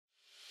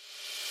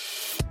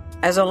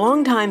As a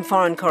longtime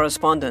foreign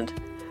correspondent,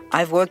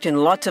 I've worked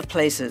in lots of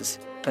places,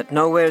 but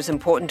nowhere as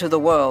important to the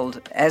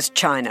world as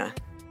China.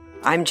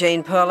 I'm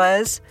Jane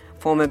Perlez,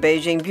 former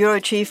Beijing bureau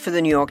chief for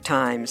the New York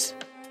Times.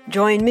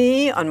 Join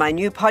me on my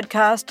new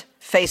podcast,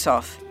 Face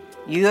Off,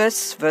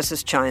 U.S.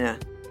 versus China,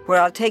 where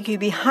I'll take you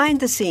behind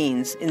the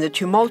scenes in the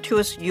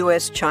tumultuous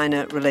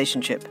U.S.-China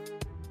relationship.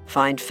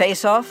 Find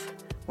Face Off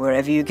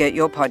wherever you get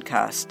your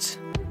podcasts.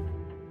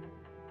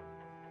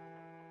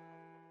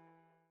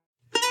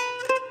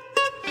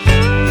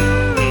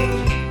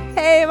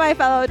 Hey, my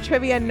fellow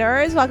trivia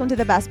nerds. Welcome to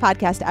the best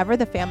podcast ever,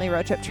 the Family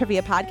Road Trip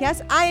Trivia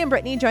Podcast. I am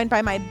Brittany, joined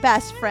by my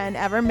best friend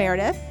ever,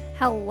 Meredith.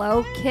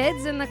 Hello,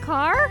 kids in the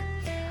car.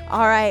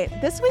 All right,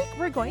 this week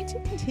we're going to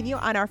continue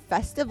on our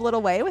festive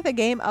little way with a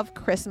game of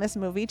Christmas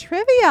movie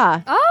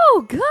trivia.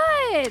 Oh,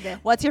 good.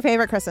 What's your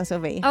favorite Christmas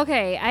movie?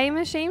 Okay, I am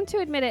ashamed to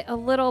admit it a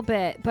little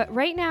bit, but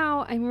right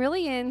now I'm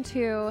really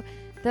into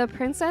the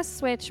Princess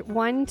Switch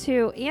 1,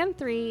 2, and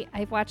 3.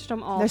 I've watched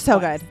them all. They're so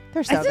twice. good.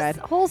 They're so good.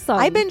 Wholesome.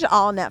 I binge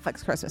all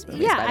Netflix Christmas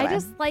movies, Yeah, by the I way.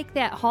 just like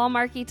that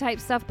Hallmarky type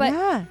stuff, but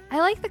yeah. I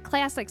like the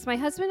classics. My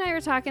husband and I were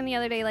talking the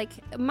other day, like,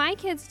 my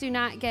kids do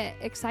not get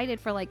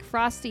excited for, like,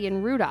 Frosty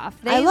and Rudolph.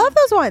 I love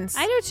those ones.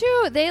 I do,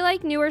 too. They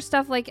like newer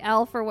stuff like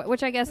Elf, or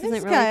which I guess It's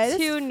isn't good. really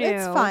too new.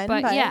 It's fun,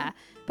 but yeah.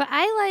 But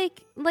I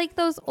like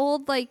those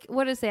old, like,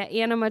 what is that,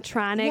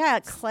 animatronic? Yeah,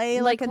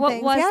 clay like, looking what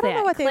things. was Yeah, I that? don't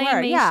know what they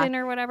were. Yeah. Claymation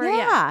or whatever?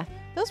 Yeah.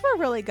 Those were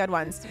really good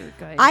ones.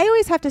 Good. I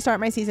always have to start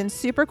my season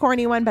super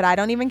corny one, but I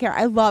don't even care.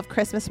 I love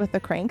Christmas with the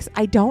Cranks.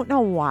 I don't know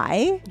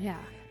why. Yeah.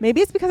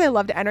 Maybe it's because I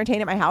love to entertain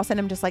at my house and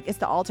I'm just like, it's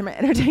the ultimate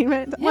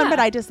entertainment one, but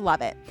I just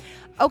love it.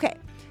 Okay,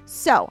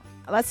 so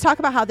let's talk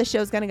about how the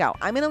show's going to go.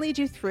 I'm going to lead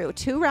you through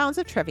 2 rounds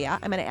of trivia.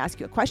 I'm going to ask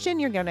you a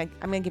question. I'm going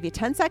to give you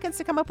 10 seconds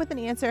to come up with an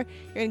answer.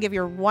 You're going to give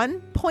your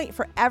 1 point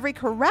for every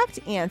correct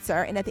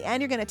answer. And at the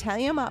end, you're going to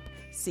tally them up,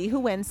 see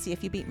who wins, see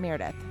if you beat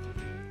Meredith.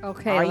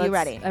 Okay. Are you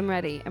ready? I'm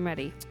ready.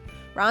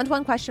 Round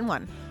 1, question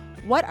 1.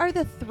 What are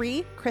the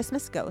 3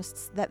 Christmas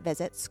ghosts that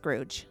visit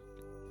Scrooge?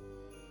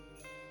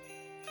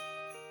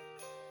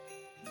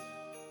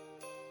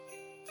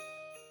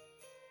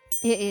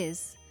 It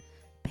is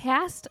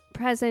past,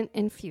 present,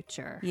 and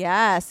future.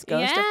 Yes.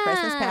 Ghost of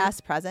Christmas Yeah.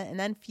 past, present, and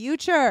then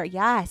future.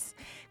 Yes.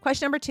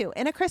 Question number 2.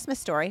 In A Christmas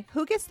Story,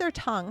 who gets their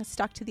tongue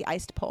stuck to the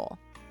iced pole?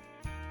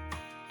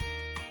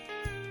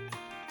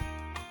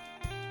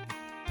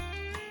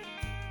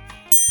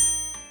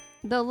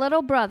 The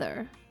little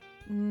brother.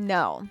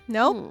 No.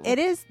 Nope. It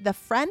is the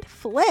friend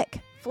Flick.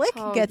 Flick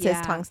gets his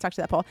tongue stuck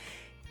to that pole.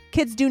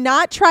 Kids, do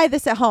not try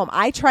this at home.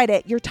 I tried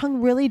it. Your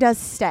tongue really does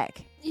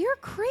stick. You're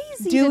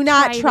crazy. Do to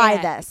not try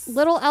that. this.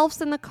 Little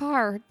elves in the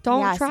car.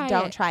 Don't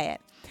try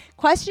it.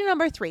 Question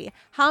number 3.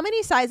 How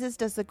many sizes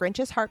does the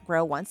Grinch's heart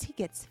grow once he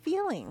gets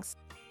feelings?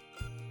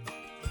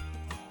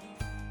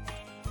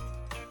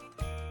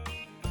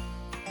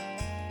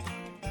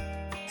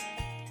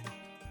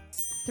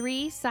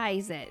 Three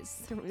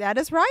sizes. That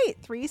is right.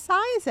 3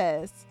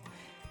 sizes.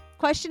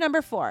 Question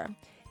number 4.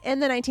 In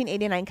the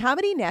 1989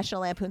 comedy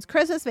National Lampoon's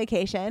Christmas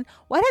Vacation,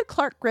 what had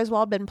Clark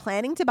Griswold been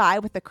planning to buy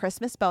with the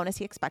Christmas bonus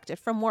he expected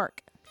from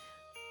work?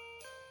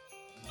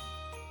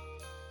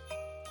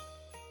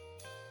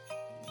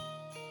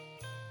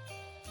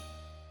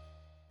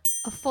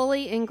 A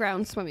fully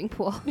in-ground swimming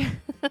pool.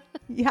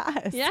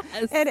 Yes. Yes.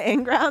 An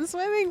in-ground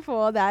swimming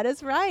pool. That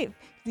is right.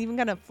 He's even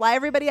going to fly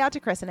everybody out to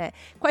christen it.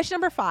 Question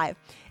number 5.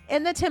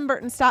 In the Tim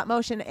Burton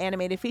stop-motion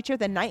animated feature,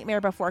 The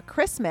Nightmare Before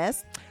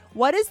Christmas,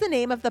 what is the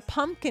name of the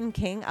Pumpkin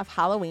King of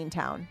Halloween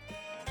Town?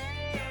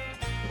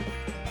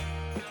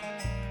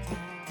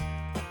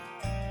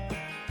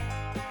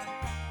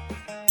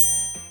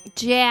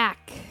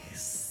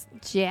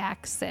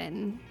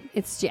 Jackson.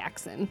 It's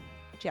Jackson.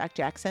 Jack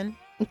Jackson.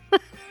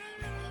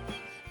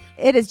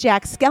 It is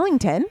Jack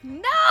Skellington.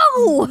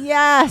 No!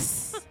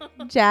 Yes.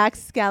 Jack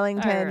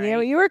Skellington. All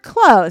right. You were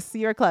close.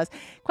 You were close.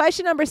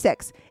 Question number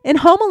 6. In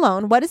Home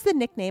Alone, what is the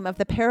nickname of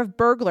the pair of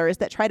burglars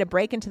that try to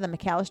break into the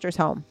McAllisters'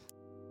 home?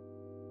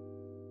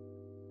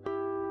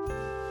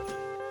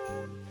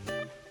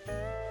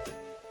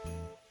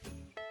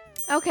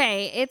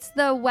 Okay, it's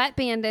the Wet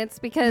Bandits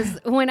because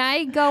when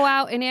I go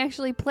out and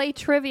actually play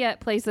trivia at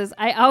places,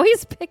 I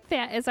always pick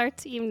that as our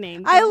team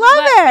name. I the love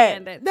Wet it.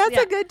 Bandits. That's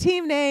Yeah. a good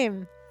team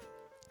name.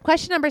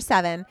 Question number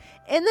 7.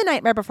 In The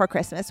Nightmare Before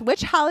Christmas,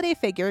 which holiday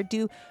figure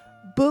do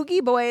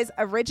Boogie Boys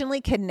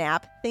originally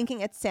kidnap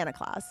thinking it's Santa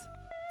Claus?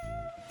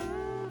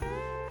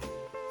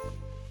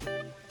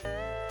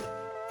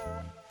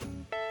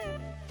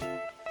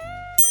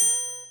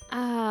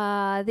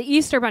 The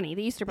Easter Bunny.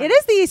 The Easter Bunny. It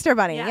is the Easter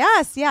Bunny.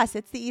 Yes. Yes,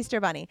 it's the Easter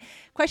Bunny.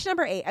 Question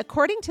number 8.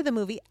 According to the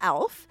movie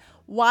Elf,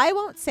 why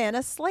won't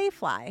Santa's sleigh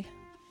fly?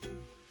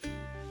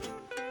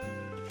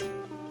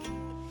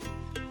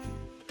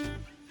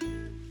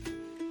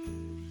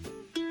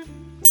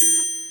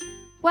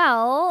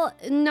 Well,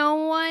 no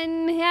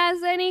one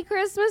has any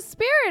Christmas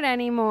spirit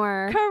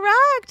anymore.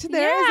 Correct.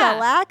 There is Yeah. a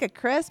lack of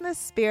Christmas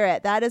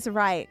spirit. That is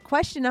right.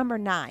 Question number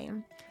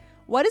 9.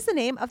 What is the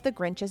name of the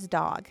Grinch's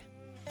dog?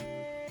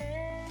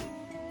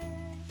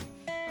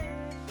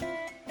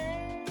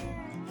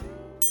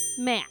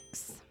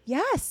 Max.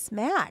 Yes,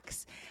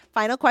 Max.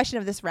 Final question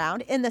of this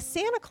round. In the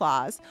Santa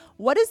Claus,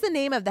 what is the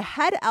name of the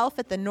head elf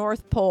at the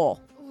North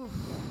Pole?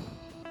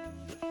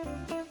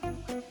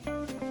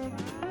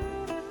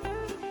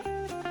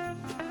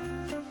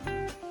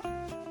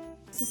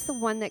 Is this the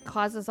one that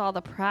causes all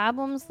the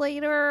problems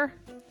later?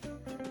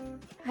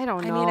 I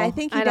don't know. I mean, I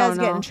think he does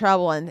get in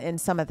trouble in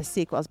some of the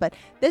sequels, but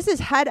this is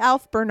head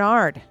elf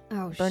Bernard.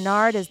 Oh,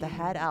 Bernard is the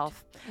head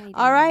elf.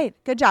 All right.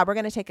 Good job. We're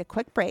going to take a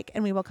quick break,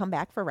 and we will come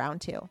back for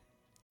round 2.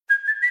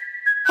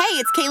 Hey,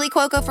 it's Kaylee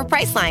Cuoco for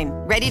Priceline.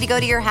 Ready to go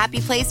to your happy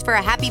place for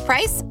a happy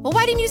price? Well,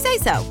 why didn't you say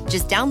so?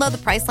 Just download the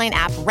Priceline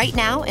app right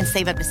now and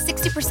save up to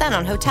 60%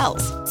 on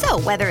hotels. So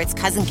whether it's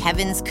Cousin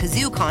Kevin's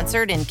Kazoo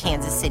Concert in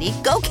Kansas City,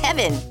 go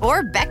Kevin,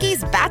 or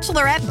Becky's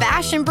Bachelorette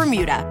Bash in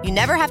Bermuda, you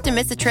never have to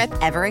miss a trip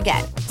ever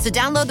again. So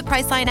download the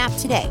Priceline app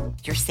today.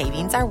 Your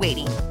savings are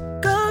waiting.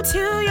 Go to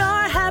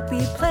your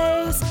happy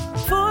place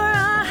for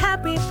a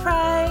happy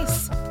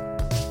price.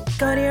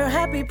 Go to your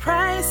happy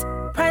price,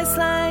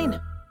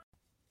 Priceline.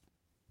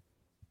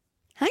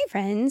 Hi,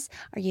 friends.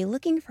 Are you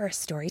looking for a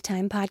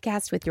storytime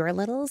podcast with your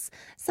littles?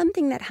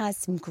 Something that has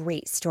some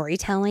great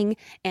storytelling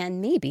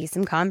and maybe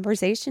some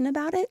conversation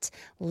about it?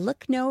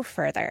 Look no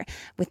further.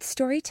 With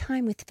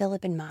Storytime with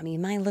Philip and Mommy,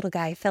 my little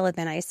guy Philip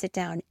and I sit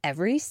down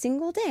every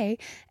single day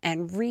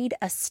and read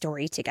a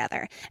story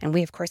together. And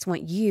we, of course,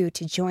 want you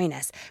to join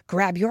us.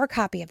 Grab your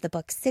copy of the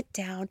book, sit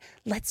down,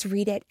 let's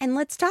read it, and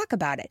let's talk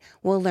about it.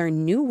 We'll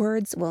learn new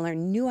words, we'll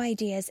learn new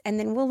ideas, and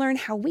then we'll learn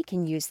how we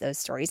can use those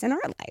stories in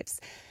our lives.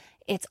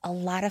 It's a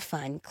lot of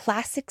fun.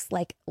 Classics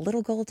like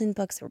Little Golden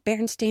Books or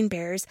Berenstain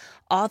Bears,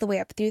 all the way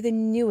up through the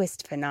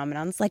newest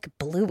phenomenons like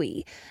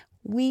Bluey.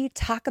 We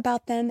talk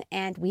about them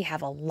and we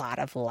have a lot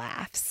of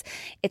laughs.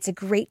 It's a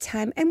great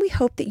time and we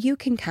hope that you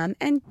can come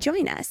and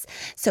join us.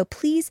 So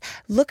please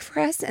look for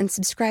us and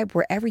subscribe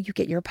wherever you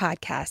get your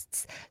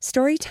podcasts.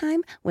 Storytime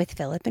with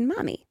Philip and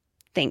Mommy.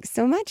 Thanks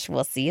so much.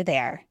 We'll see you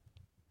there.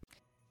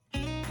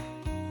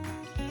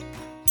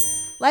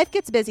 Life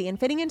gets busy, and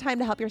fitting in time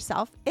to help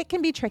yourself, it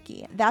can be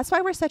tricky. That's why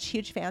we're such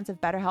huge fans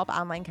of BetterHelp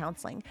Online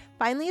Counseling.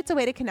 Finally, it's a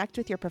way to connect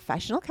with your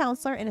professional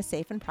counselor in a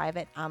safe and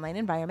private online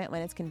environment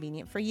when it's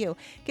convenient for you.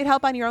 Get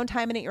help on your own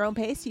time and at your own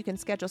pace. You can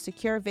schedule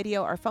secure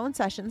video or phone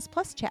sessions,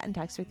 plus chat and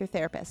text with your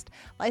therapist.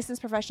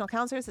 Licensed professional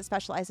counselors that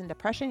specialize in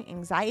depression,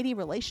 anxiety,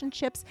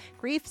 relationships,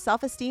 grief,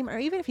 self-esteem, or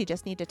even if you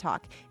just need to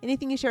talk.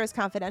 Anything you share is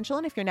confidential,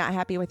 and if you're not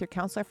happy with your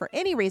counselor for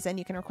any reason,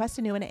 you can request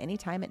a new one at any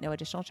time at no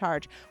additional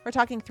charge. We're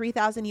talking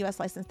 3,000 U.S.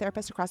 licensed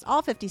therapists across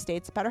all 50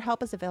 states.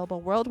 BetterHelp is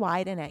available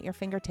worldwide and at your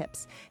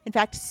fingertips. In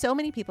fact, so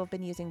many people have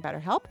been using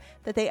BetterHelp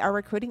that they are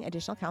recruiting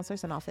additional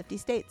counselors in all 50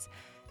 states.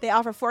 They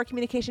offer 4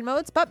 communication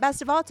modes, but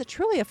best of all, it's a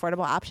truly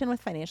affordable option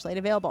with financial aid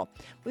available.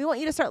 We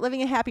want you to start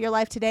living a happier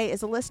life today.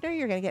 As a listener,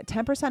 you're going to get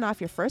 10%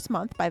 off your first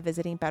month by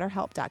visiting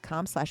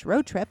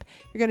betterhelp.com/roadtrip.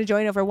 You're going to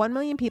join over 1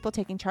 million people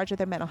taking charge of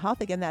their mental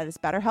health. Again, that is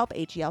betterhelp,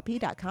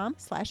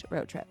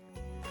 HELP.com/roadtrip.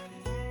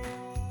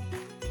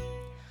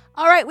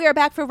 All right, we are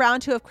back for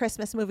round 2 of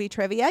Christmas movie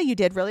trivia. You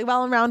did really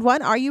well in round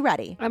 1. Are you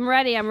ready? I'm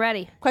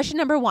ready. Question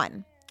number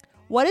 1.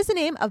 What is the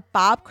name of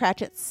Bob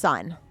Cratchit's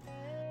son?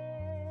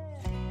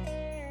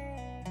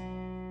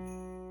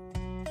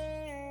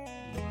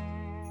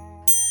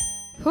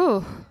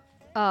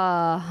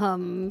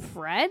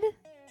 Fred?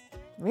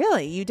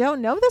 Really? You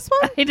don't know this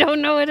one? I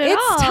don't know it at all.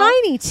 It's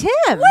Tiny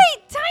Tim.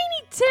 Wait,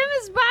 Tiny Tim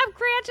is Bob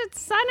Cratchit's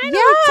son? I know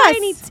who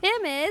Tiny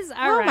Tim is.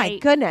 All right. Oh, my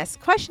goodness.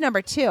 Question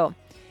number 2.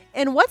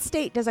 In what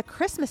state does A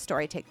Christmas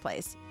Story take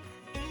place?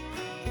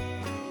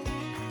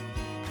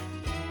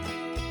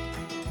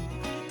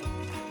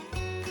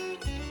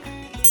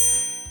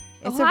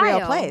 It's Ohio. a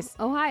real place.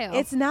 Ohio.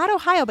 It's not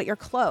Ohio, but you're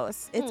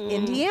close. It's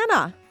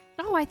Indiana.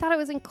 Oh, I thought it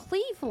was in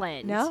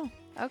Cleveland. No.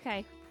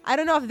 Okay. I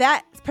don't know if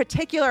that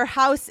particular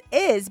house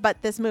is,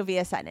 but this movie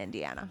is set in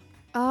Indiana.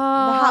 Oh.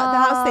 The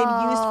house they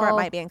used for it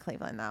might be in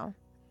Cleveland, though.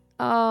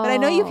 Oh. But I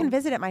know you can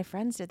visit it. My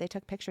friends did. They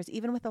took pictures,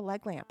 even with a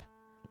leg lamp.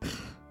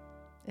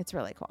 It's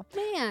really cool.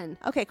 Man.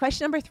 Okay,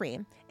 question number 3.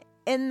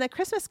 In the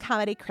Christmas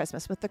comedy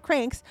Christmas with the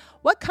Cranks,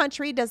 what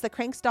country does the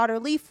Cranks' daughter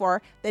leave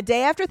for the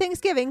day after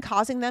Thanksgiving,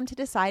 causing them to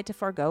decide to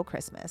forego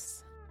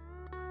Christmas?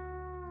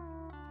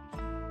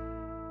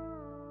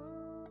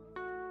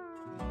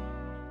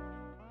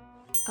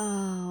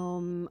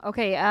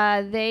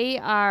 Okay. They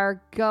are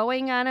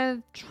going on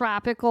a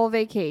tropical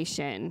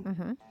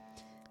vacation.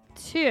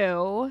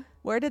 To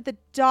Where did the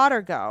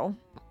daughter go?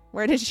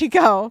 Where did she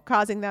go,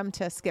 causing them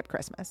to skip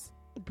Christmas?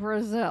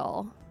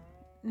 Brazil.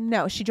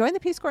 No, she joined the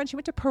Peace Corps and she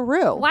went to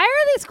Peru. Why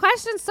are these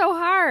questions so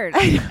hard?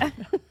 Because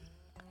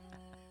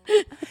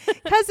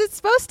it's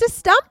supposed to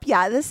stump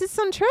ya. This is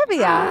some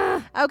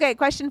trivia. Okay,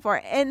 question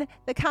 4. In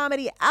the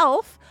comedy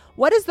Elf,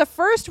 what is the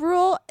first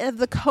rule of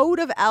the Code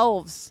of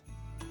Elves?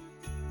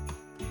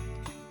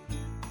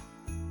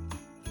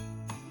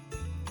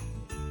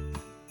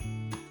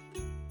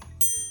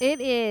 It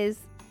is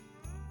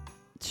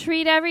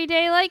treat every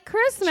day like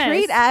Christmas.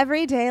 Treat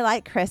every day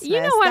like Christmas.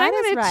 You know what? That I'm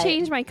going is to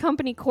change my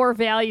company core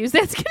values.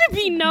 That's going to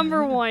be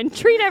number 1.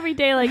 Treat every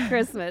day like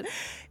Christmas.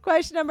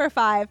 Question number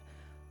 5.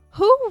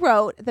 Who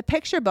wrote the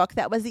picture book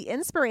that was the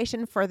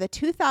inspiration for the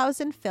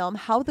 2000 film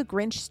How the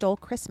Grinch Stole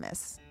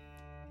Christmas?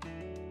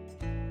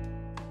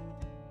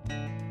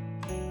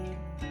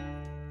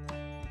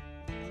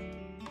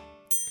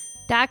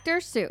 Dr.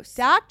 Seuss.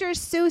 Dr.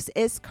 Seuss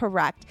is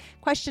correct.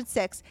 Question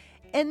 6.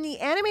 In the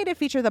animated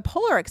feature The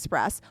Polar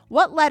Express,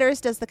 what letters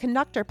does the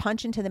conductor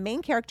punch into the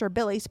main character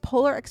Billy's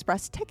Polar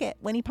Express ticket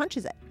when he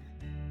punches it?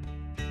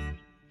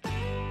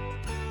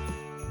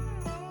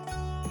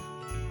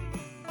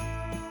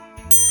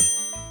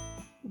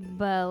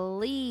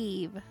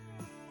 Believe.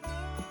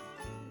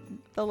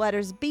 The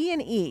letters B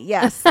and E.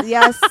 Yes,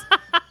 yes.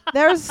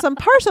 There's some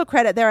partial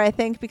credit there, I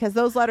think, because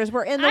those letters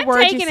were in the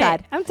words you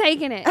said. I'm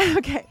taking it.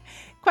 Okay.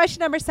 Question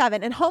number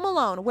 7. In Home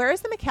Alone, where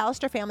is the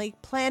McAllister family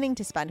planning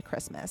to spend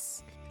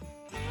Christmas?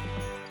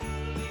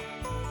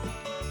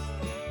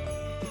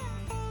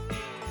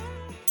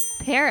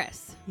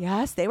 Paris.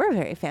 Yes, they were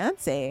very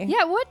fancy.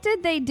 Yeah, what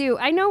did they do?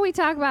 I know we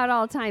talk about it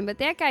all the time, but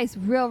that guy's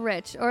real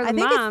rich. Or the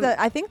mom.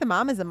 I think the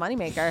mom is the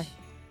moneymaker.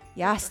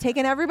 Yes,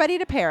 taking everybody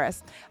to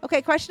Paris.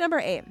 Okay, question number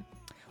 8.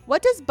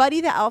 What does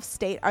Buddy the Elf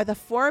state are the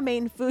 4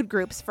 main food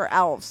groups for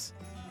elves?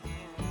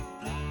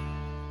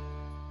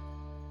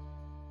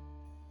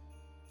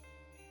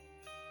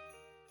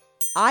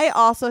 I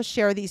also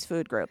share these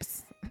food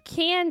groups.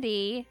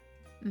 Candy,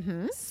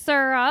 Mm-hmm.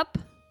 syrup,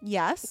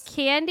 Yes.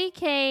 candy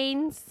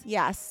canes,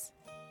 Yes.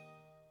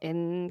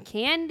 and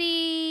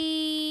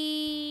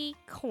candy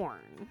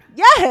corn.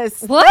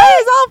 Yes. What? That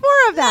is all 4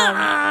 of them.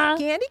 Ah.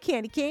 Candy,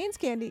 candy canes,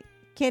 candy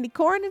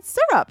corn, and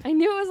syrup. I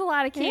knew it was a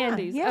lot of Yeah,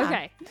 candies. yeah.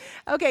 Okay.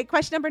 Okay,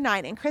 question number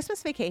 9. In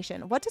Christmas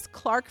Vacation, what does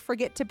Clark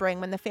forget to bring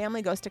when the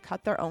family goes to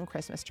cut their own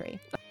Christmas tree?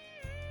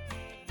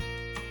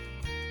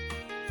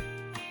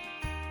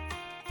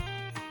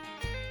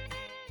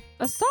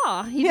 A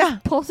saw. He Yeah.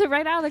 just pulls it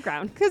right out of the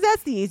ground. Because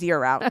that's the easier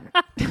route.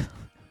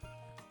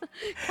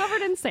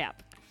 Covered in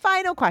sap.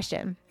 Final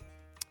question.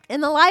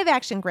 In the live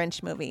action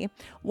Grinch movie,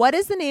 what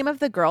is the name of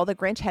the girl the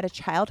Grinch had a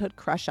childhood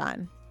crush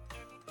on?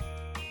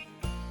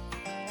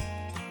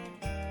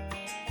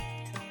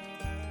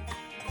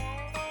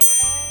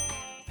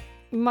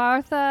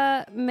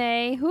 Martha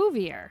May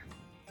Whovier.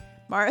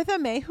 Martha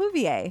May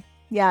Whovier.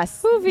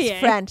 Yes. Whovier. It's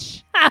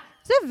French.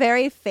 It's a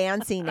very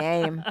fancy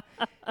name.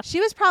 She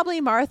was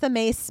probably Martha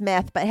May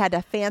Smith, but had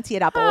to fancy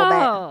it up a little bit.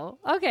 Oh,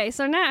 okay.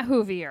 So not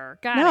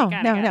Whovier. Got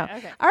it. No.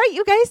 Okay. All right,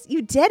 you guys,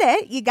 you did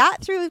it. You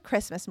got through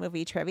Christmas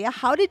movie trivia.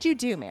 How did you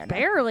do, Meredith?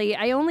 Barely.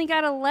 I only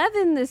got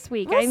 11 this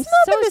week. Well, I'm it's so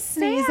nothing to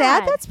sneeze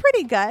sad. at. That's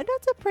pretty good.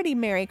 That's a pretty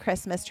Merry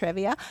Christmas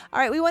trivia. All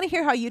right, we want to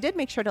hear how you did.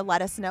 Make sure to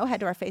let us know. Head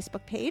to our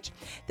Facebook page.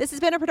 This has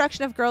been a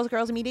production of Girls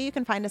Girls Media. You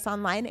can find us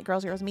online at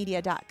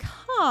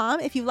girlsgirlsmedia.com.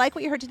 If you like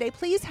what you heard today,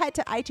 please head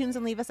to iTunes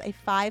and leave us a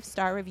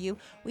 5-star review.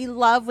 We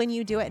love when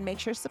you do it, and make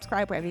sure to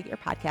subscribe wherever you get your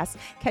podcasts.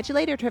 Catch you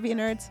later, trivia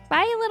nerds.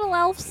 Bye, little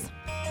elves.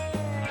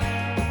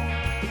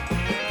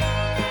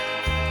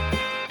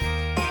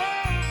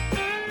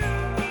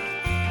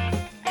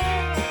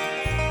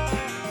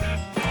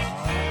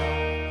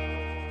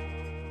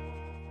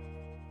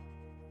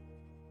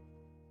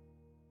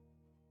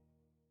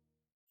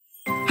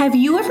 Have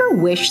you ever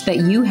wished that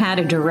you had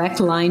a direct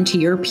line to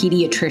your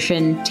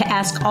pediatrician to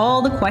ask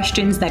all the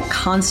questions that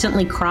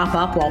constantly crop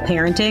up while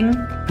parenting?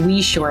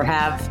 We sure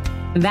have.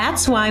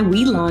 That's why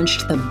we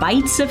launched the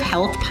Bites of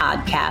Health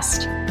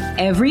podcast.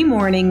 Every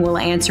morning, we'll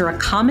answer a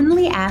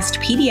commonly asked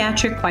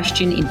pediatric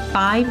question in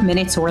 5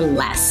 minutes or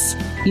less.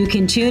 You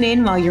can tune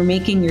in while you're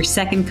making your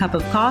second cup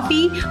of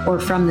coffee or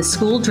from the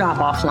school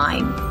drop-off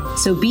line.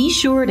 So be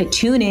sure to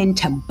tune in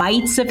to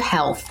Bites of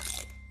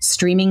Health,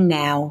 streaming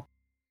now.